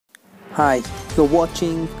Hi, you're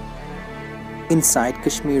watching Inside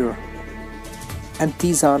Kashmir, and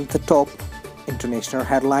these are the top international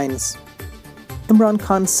headlines. Imran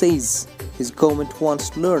Khan says his government wants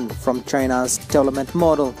to learn from China's development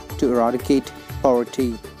model to eradicate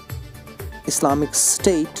poverty. Islamic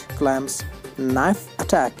State claims knife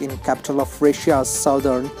attack in capital of Russia's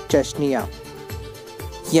southern Chechnya.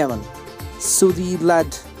 Yemen,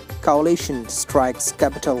 Saudi-led coalition strikes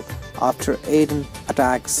capital after Aden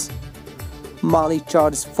attacks. Mali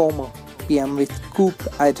charges former PM with coup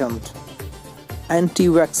attempt.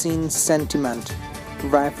 Anti-vaccine sentiment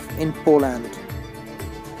rife in Poland.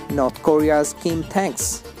 North Korea's Kim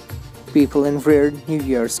thanks people in rare New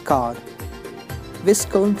Year's card.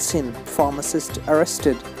 Wisconsin pharmacist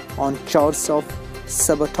arrested on charges of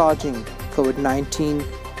sabotaging COVID-19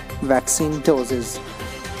 vaccine doses.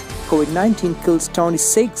 COVID-19 kills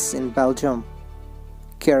 26 in Belgium.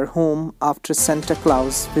 Care home after Santa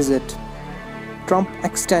Claus visit. Trump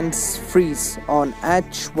extends freeze on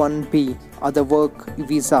H-1B other work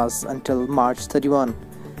visas until March 31.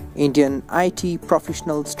 Indian IT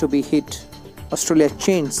professionals to be hit. Australia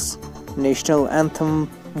changes national anthem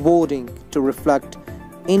voting to reflect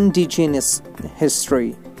indigenous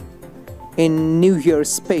history. In New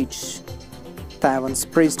Year's speech, Taiwan's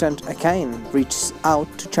President again reaches out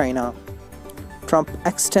to China. Trump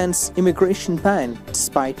extends immigration ban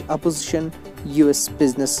despite opposition US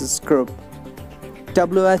businesses group.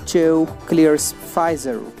 WHO clears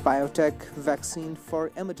Pfizer biotech vaccine for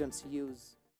emergency use.